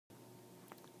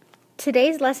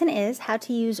Today's lesson is how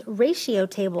to use ratio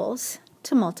tables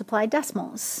to multiply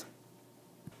decimals.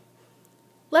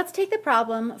 Let's take the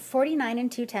problem 49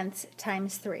 2/10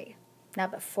 times 3. Now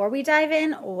before we dive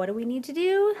in, what do we need to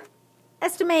do?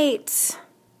 Estimate.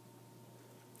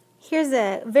 Here's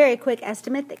a very quick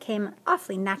estimate that came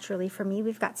awfully naturally for me.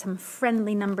 We've got some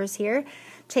friendly numbers here.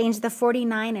 Change the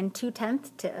 49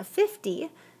 2/10 to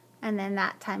 50, and then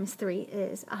that times 3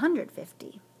 is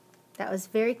 150. That was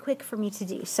very quick for me to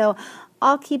do. So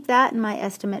I'll keep that in my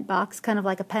estimate box, kind of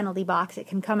like a penalty box. It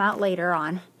can come out later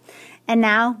on. And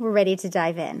now we're ready to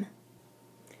dive in.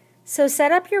 So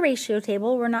set up your ratio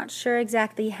table. We're not sure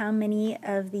exactly how many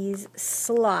of these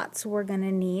slots we're going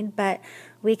to need, but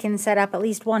we can set up at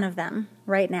least one of them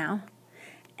right now.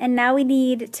 And now we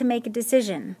need to make a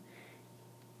decision.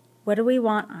 What do we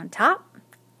want on top?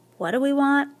 What do we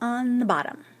want on the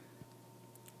bottom?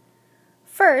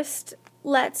 First,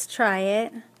 let's try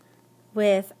it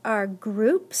with our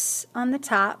groups on the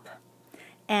top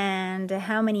and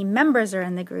how many members are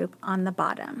in the group on the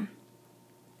bottom.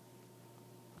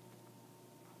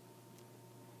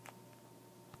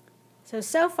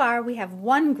 So far we have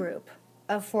one group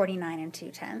of 49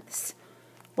 2/10.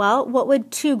 Well, what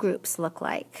would two groups look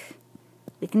like?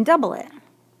 We can double it.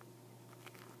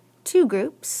 Two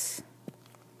groups.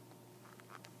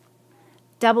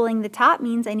 Doubling the top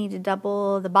means I need to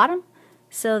double the bottom.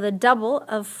 So the double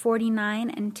of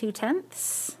 49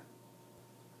 2/10.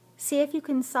 See if you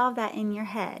can solve that in your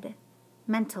head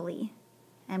mentally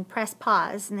and press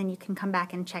pause, and then you can come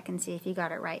back and check and see if you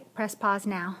got it right. Press pause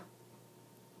now.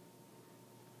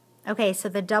 Okay, so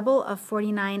the double of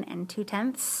 49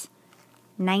 2/10,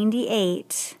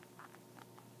 98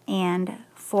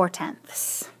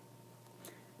 4/10.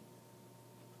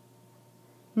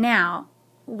 Now,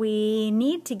 we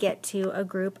need to get to a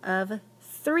group of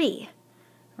 3.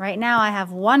 Right now I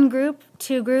have one group,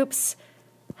 two groups.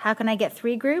 How can I get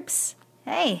 3 groups?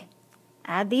 Hey,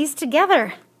 add these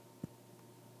together.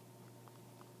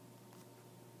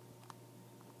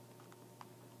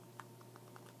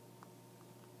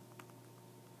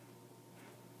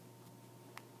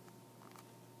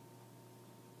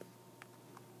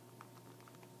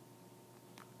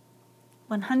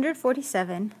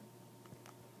 $147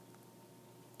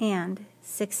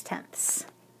 6/10.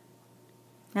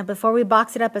 Now before we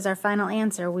box it up as our final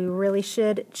answer, we really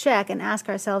should check and ask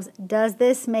ourselves, does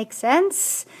this make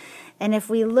sense? And if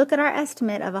we look at our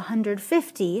estimate of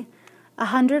 150,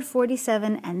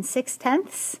 147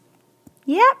 6/10,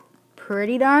 yep,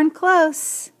 pretty darn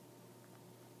close.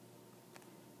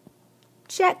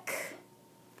 Check.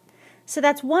 So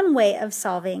that's one way of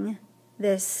solving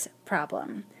this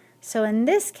problem. So in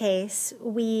this case,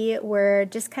 we were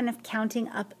just kind of counting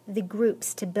up the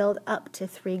groups to build up to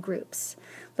 3 groups.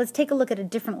 Let's take a look at a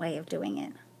different way of doing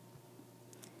it.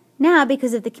 Now,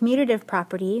 because of the commutative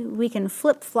property, we can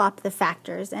flip-flop the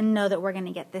factors and know that we're going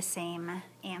to get the same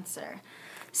answer.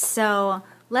 So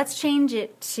let's change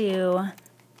it to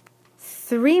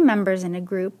 3 members in a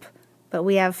group, but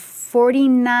we have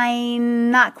 49,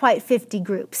 not quite 50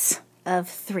 groups of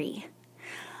 3.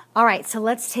 All right, so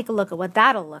let's take a look at what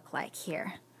that'll look like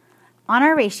here. On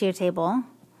our ratio table,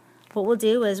 what we'll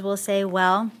do is we'll say,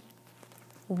 well,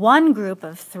 one group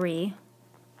of 3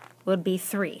 would be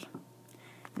 3.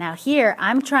 Now here,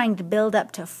 I'm trying to build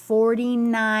up to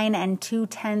 49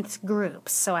 2/10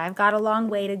 groups, so I've got a long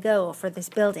way to go for this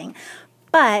building.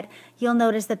 But you'll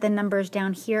notice that the numbers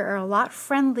down here are a lot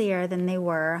friendlier than they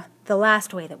were the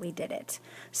last way that we did it.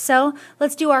 So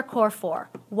let's do our core 4,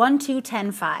 1, 2,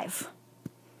 10, 5.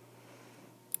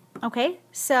 Okay,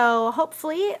 so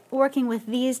hopefully working with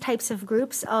these types of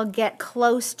groups, I'll get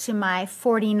close to my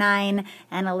 49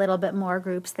 and a little bit more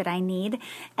groups that I need.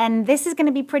 And this is going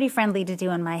to be pretty friendly to do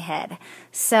in my head.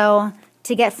 So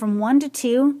to get from 1 to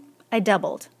 2, I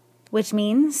doubled, which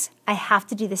means I have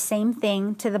to do the same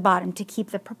thing to the bottom to keep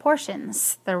the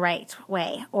proportions the right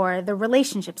way, or the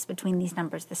relationships between these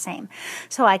numbers the same.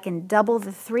 So I can double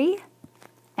the 3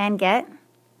 and get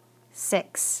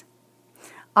 6.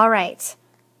 All right.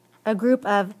 A group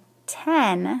of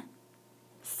 10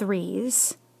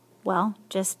 3s, well,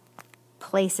 just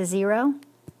place a 0,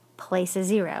 place a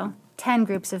 0. 10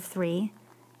 groups of 3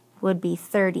 would be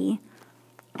 30.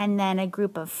 And then a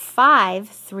group of 5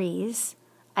 3s,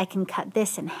 I can cut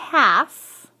this in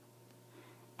half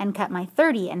and cut my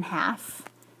 30 in half,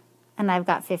 and I've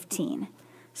got 15.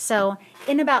 So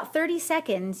in about 30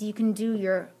 seconds, you can do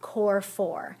your core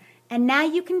 4. And now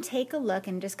you can take a look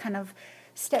and just kind of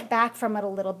step back from it a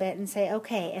little bit and say,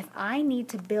 okay, if I need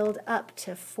to build up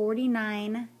to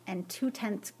 49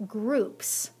 2/10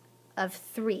 groups of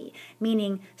 3,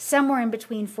 meaning somewhere in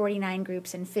between 49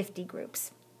 groups and 50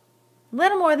 groups, A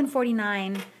little more than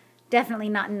 49, definitely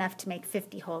not enough to make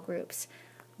 50 whole groups.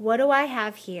 What do I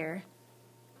have here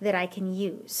that I can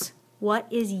use? What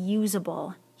is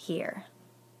usable here?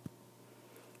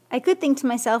 I could think to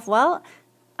myself, well,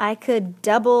 I could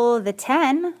double the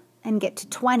 10 and get to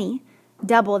 20,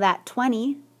 double that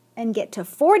 20 and get to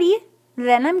 40,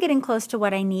 then I'm getting close to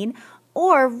what I need.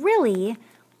 Or really,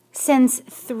 since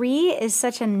 3 is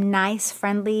such a nice,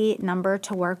 friendly number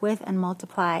to work with and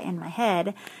multiply in my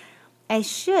head, I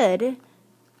should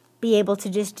be able to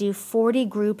just do 40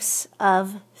 groups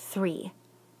of 3,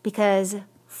 because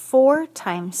 4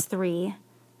 times 3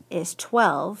 is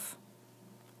 12,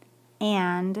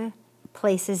 and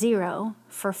place a 0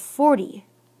 for 40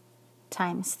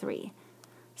 times 3.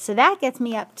 So that gets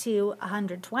me up to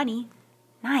 120.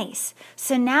 Nice.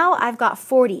 So now I've got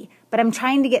 40, but I'm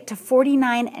trying to get to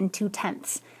 49 and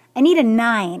 2/10. I need a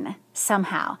 9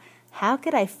 somehow. How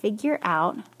could I figure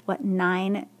out what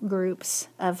 9 groups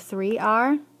of 3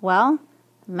 are? Well,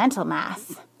 mental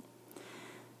math.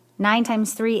 9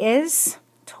 times 3 is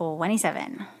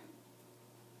 27.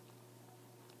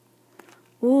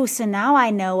 Ooh, so now I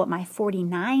know what my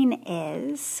 49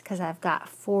 is, because I've got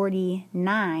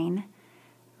 49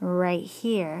 right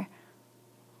here.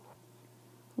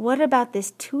 What about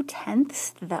this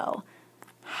 2/10 though?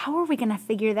 How are we going to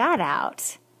figure that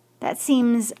out? That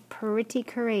seems pretty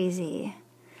crazy.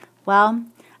 Well,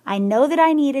 I know that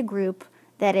I need a group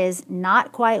that is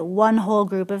not quite one whole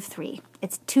group of 3.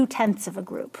 It's 2/10 of a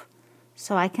group.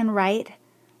 So I can write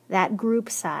that group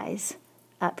size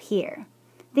up here.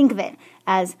 Think of it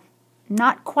as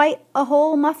not quite a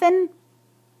whole muffin,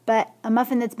 but a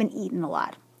muffin that's been eaten a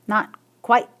lot. Not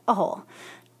quite a whole.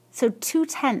 So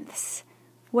 2/10.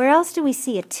 Where else do we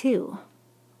see a 2?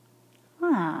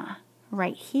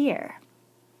 Right here.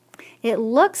 It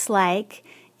looks like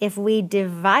if we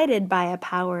divided by a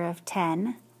power of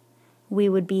 10, we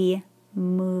would be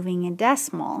moving a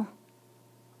decimal.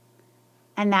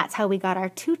 And that's how we got our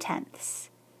 2/10.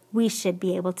 We should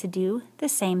be able to do the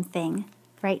same thing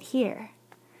right here.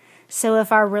 So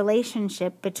if our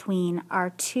relationship between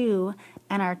our 2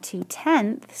 and our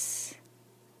 2/10 is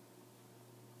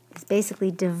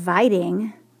basically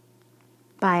dividing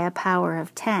by a power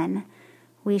of 10,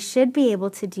 we should be able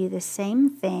to do the same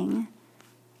thing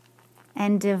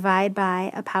and divide by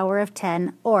a power of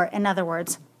 10, or in other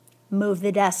words, move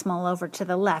the decimal over to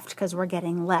the left because we're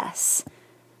getting less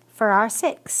for our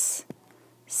 6.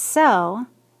 So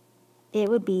it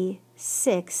would be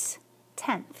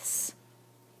 6/10.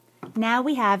 Now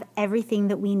we have everything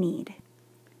that we need.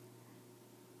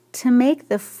 To make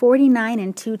the 49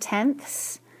 and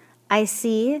 2/10, I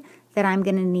see that I'm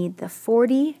going to need the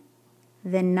 40,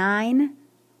 the 9,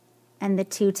 and the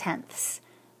 2/10,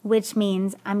 which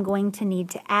means I'm going to need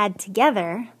to add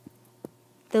together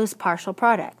those partial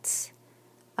products,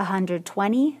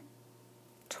 120,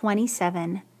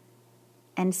 27,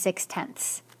 and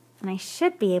 6/10. And I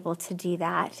should be able to do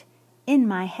that in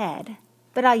my head,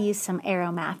 but I'll use some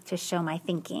arrow math to show my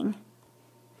thinking.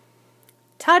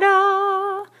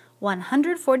 Ta-da!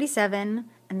 147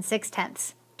 and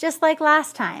 6/10. Just like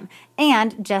last time.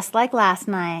 And just like last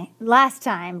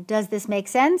time, does this make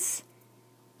sense?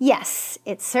 Yes,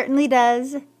 it certainly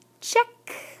does. Check.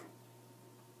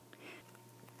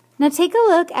 Now take a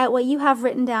look at what you have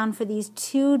written down for these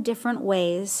 2 different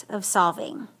ways of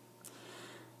solving.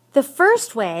 The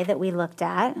first way that we looked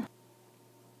at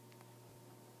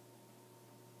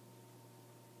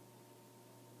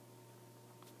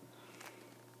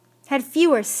had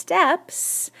fewer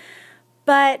steps,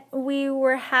 but we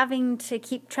were having to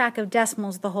keep track of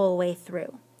decimals the whole way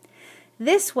through.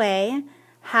 This way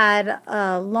had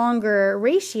a longer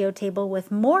ratio table with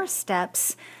more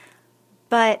steps,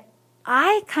 but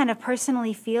I kind of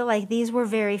personally feel like these were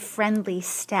very friendly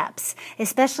steps,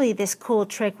 especially this cool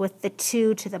trick with the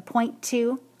 2 to the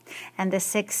 0.2 and the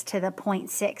 6 to the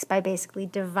 0.6 by basically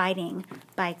dividing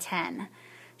by 10.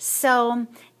 So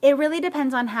it really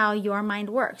depends on how your mind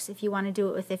works. If you want to do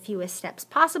it with the fewest steps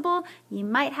possible, you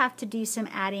might have to do some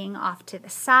adding off to the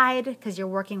side because you're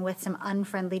working with some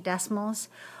unfriendly decimals.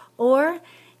 Or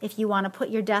if you want to put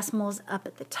your decimals up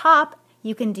at the top,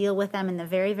 you can deal with them in the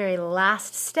very, very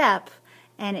last step,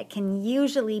 and it can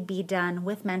usually be done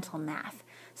with mental math.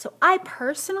 So I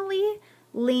personally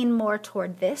lean more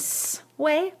toward this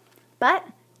way, but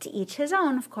to each his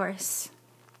own, of course.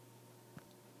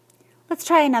 Let's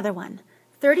try another one.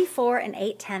 34 and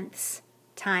 8/10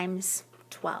 times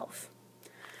 12.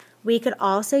 We could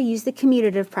also use the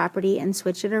commutative property and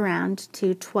switch it around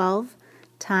to 12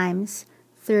 times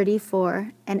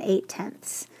 34 and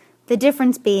 8/10. The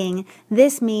difference being,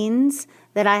 this means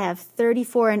that I have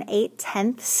 34 and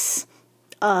 8/10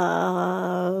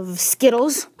 of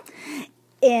Skittles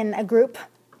in a group,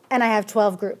 and I have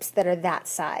 12 groups that are that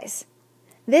size.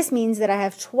 This means that I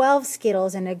have 12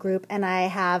 Skittles in a group, and I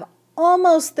have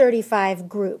almost 35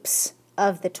 groups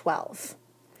of the 12.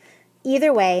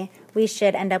 Either way, we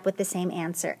should end up with the same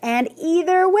answer. And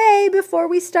either way, before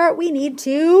we start, we need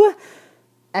to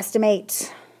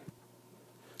estimate.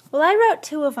 Well, I wrote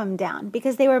 2 of them down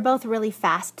because they were both really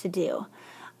fast to do.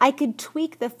 I could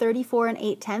tweak the 34 and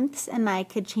 8/10 and I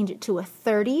could change it to a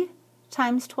 30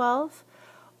 times 12,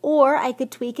 or I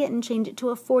could tweak it and change it to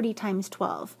a 40 times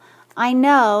 12. I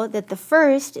know that the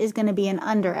first is going to be an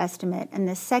underestimate and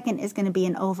the second is going to be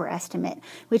an overestimate,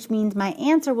 which means my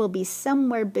answer will be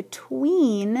somewhere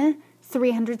between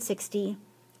 360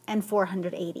 and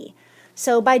 480.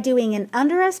 So by doing an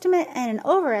underestimate and an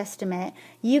overestimate,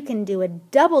 you can do a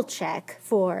double check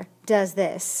for, does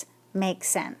this make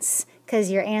sense?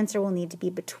 Because your answer will need to be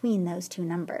between those two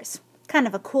numbers. Kind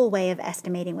of a cool way of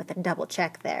estimating with a double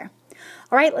check there.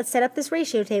 All right, let's set up this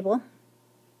ratio table.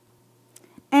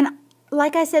 And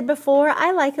like I said before,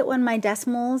 I like it when my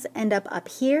decimals end up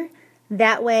here.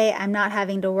 That way I'm not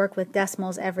having to work with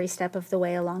decimals every step of the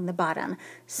way along the bottom.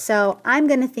 So I'm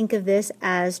going to think of this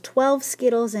as 12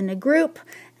 Skittles in a group,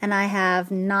 and I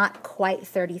have not quite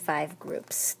 35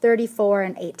 groups, 34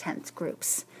 and 8/10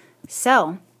 groups.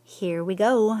 So here we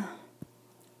go.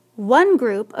 One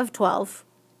group of 12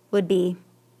 would be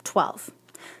 12.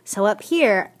 So up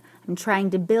here, I'm trying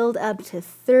to build up to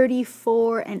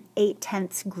 34 and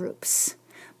 8/10 groups,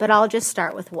 but I'll just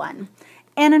start with 1.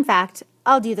 And in fact,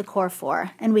 I'll do the core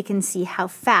 4, and we can see how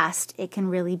fast it can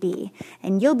really be.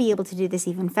 And you'll be able to do this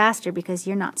even faster because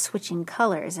you're not switching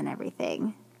colors and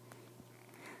everything.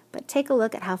 But take a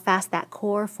look at how fast that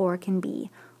core 4 can be.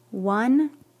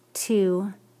 1,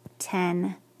 2,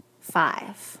 10,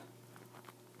 5.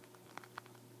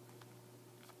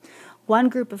 One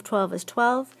group of 12 is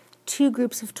 12. 2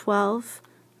 groups of 12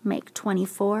 make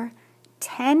 24.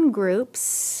 10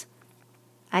 groups,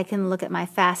 I can look at my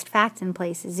fast fact and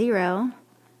place 0,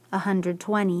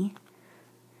 120.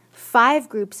 5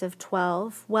 groups of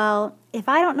 12, well, if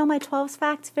I don't know my 12's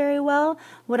facts very well,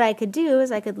 what I could do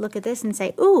is I could look at this and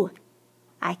say, ooh,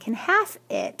 I can half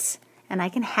it, and I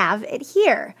can have it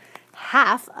here.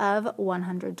 Half of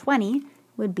 120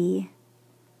 would be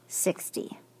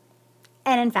 60.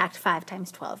 And in fact, 5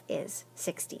 times 12 is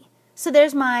 60. So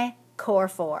there's my core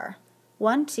 4.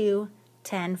 1, 2,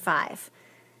 10, 5.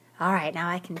 All right, now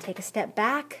I can take a step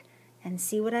back and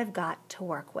see what I've got to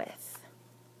work with.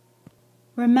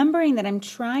 Remembering that I'm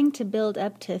trying to build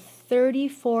up to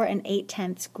 34 and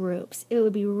 8/10 groups, it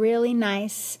would be really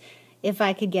nice if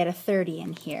I could get a 30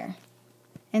 in here.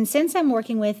 And since I'm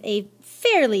working with a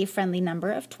fairly friendly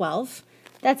number of 12,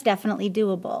 that's definitely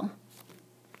doable.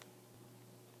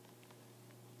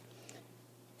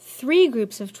 3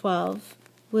 groups of 12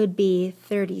 would be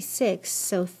 36,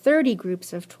 so 30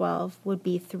 groups of 12 would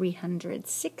be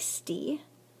 360.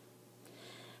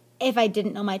 If I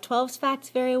didn't know my 12's facts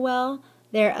very well,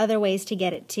 there are other ways to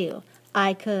get it too.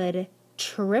 I could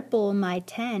triple my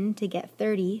 10 to get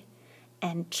 30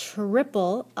 and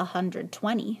triple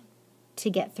 120 to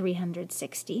get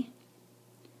 360.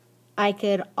 I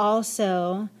could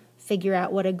also figure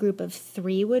out what a group of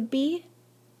 3 would be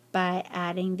by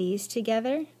adding these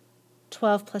together.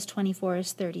 12 plus 24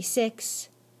 is 36.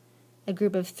 A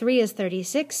group of 3 is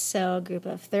 36, so a group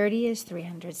of 30 is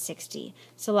 360.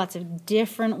 So lots of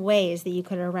different ways that you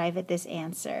could arrive at this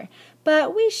answer.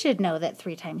 But we should know that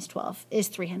 3 times 12 is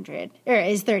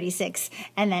 36,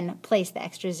 and then place the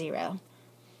extra 0.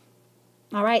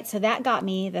 All right, so that got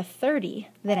me the 30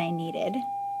 that I needed.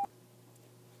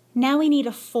 Now we need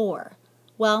a 4.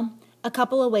 Well, a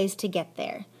couple of ways to get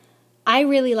there. I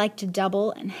really like to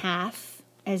double and half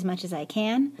as much as I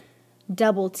can.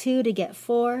 Double 2 to get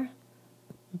 4.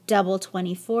 Double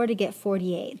 24 to get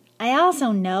 48. I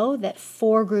also know that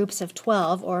 4 groups of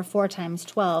 12, or 4 times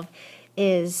 12,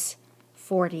 is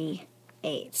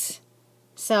 48.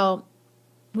 So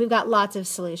we've got lots of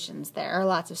solutions there, or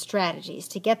lots of strategies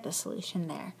to get the solution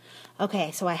there.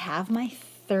 Okay, so I have my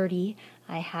 30.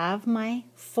 I have my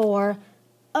 4.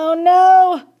 Oh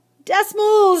no!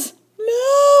 Decimals!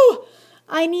 No!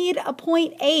 I need a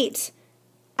 0.8.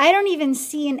 I don't even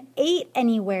see an 8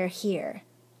 anywhere here.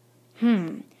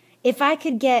 If I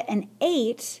could get an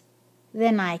 8,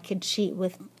 then I could cheat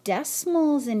with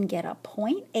decimals and get a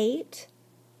 0.8.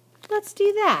 Let's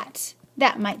do that.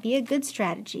 That might be a good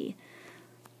strategy.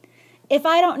 If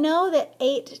I don't know that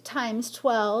 8 times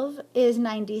 12 is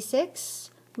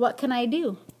 96, what can I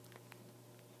do?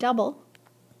 Double,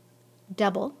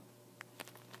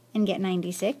 and get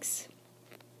 96.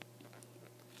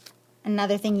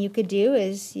 Another thing you could do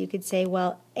is you could say,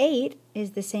 well, 8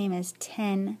 is the same as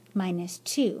 10 minus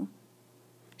 2.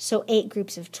 So 8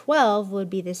 groups of 12 would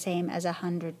be the same as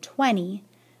 120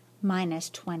 minus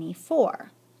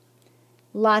 24.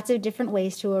 Lots of different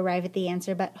ways to arrive at the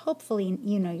answer, but hopefully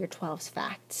you know your 12's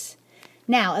facts.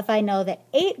 Now, if I know that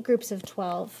 8 groups of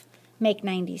 12 make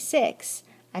 96,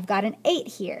 I've got an 8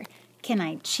 here. Can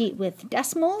I cheat with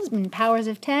decimals and powers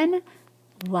of 10?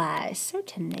 Why,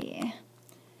 certainly.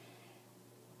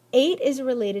 8 is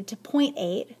related to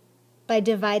 0.8 by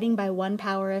dividing by 1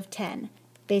 power of 10,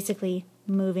 basically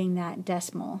moving that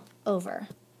decimal over.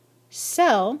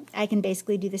 So I can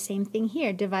basically do the same thing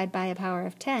here, divide by a power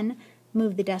of 10,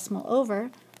 move the decimal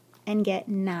over, and get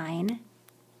 9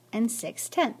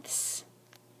 6/10.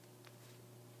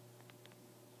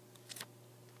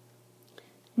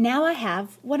 Now I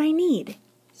have what I need.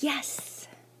 Yes!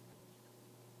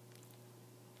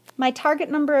 My target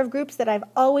number of groups that I've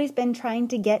always been trying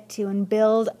to get to and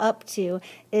build up to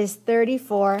is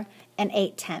 34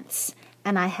 8/10.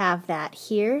 And I have that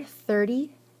here,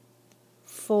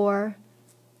 34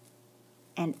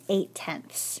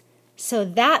 8/10. So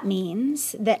that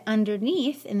means that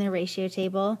underneath in the ratio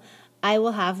table, I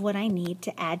will have what I need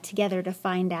to add together to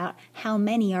find out how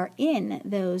many are in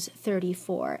those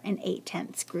 34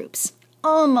 8/10 groups.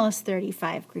 Almost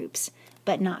 35 groups,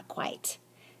 but not quite.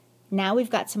 Now we've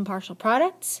got some partial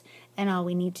products, and all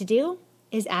we need to do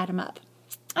is add them up.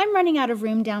 I'm running out of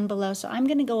room down below, so I'm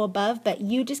going to go above, but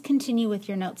you just continue with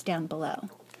your notes down below.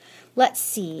 Let's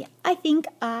see. I think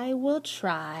I will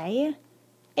try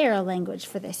arrow language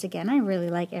for this again. I really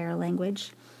like arrow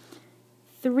language.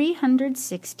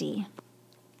 360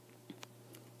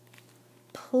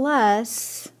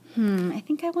 plus, I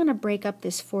think I want to break up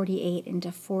this 48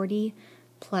 into 40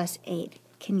 plus 8.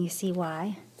 Can you see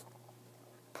why?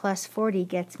 Plus 40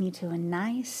 gets me to a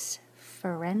nice,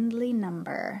 friendly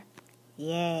number.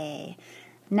 Yay.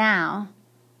 Now,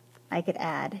 I could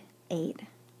add 8.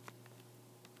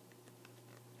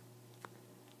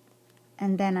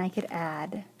 And then I could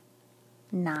add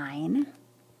 9.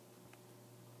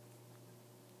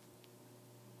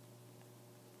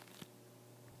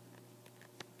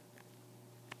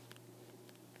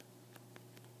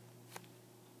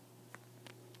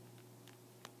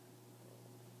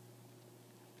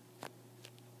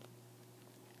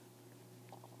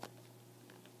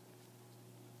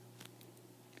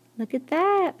 Look at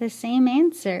that, the same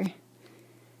answer.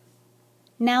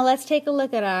 Now let's take a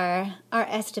look at our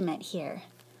estimate here.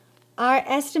 Our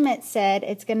estimate said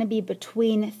it's going to be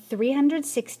between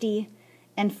 360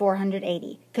 and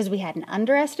 480 because we had an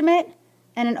underestimate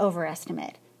and an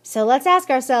overestimate. So let's ask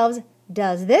ourselves,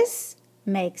 does this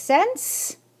make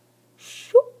sense?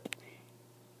 Shoop.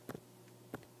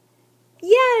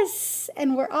 Yes,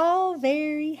 and we're all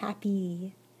very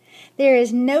happy. There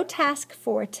is no task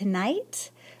for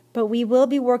tonight, but we will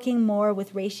be working more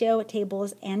with ratio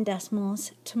tables and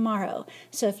decimals tomorrow.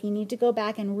 So if you need to go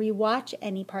back and rewatch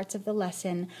any parts of the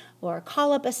lesson or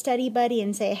call up a study buddy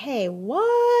and say, hey,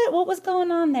 what was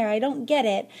going on there? I don't get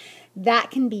it.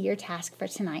 That can be your task for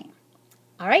tonight.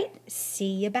 All right,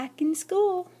 see you back in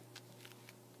school.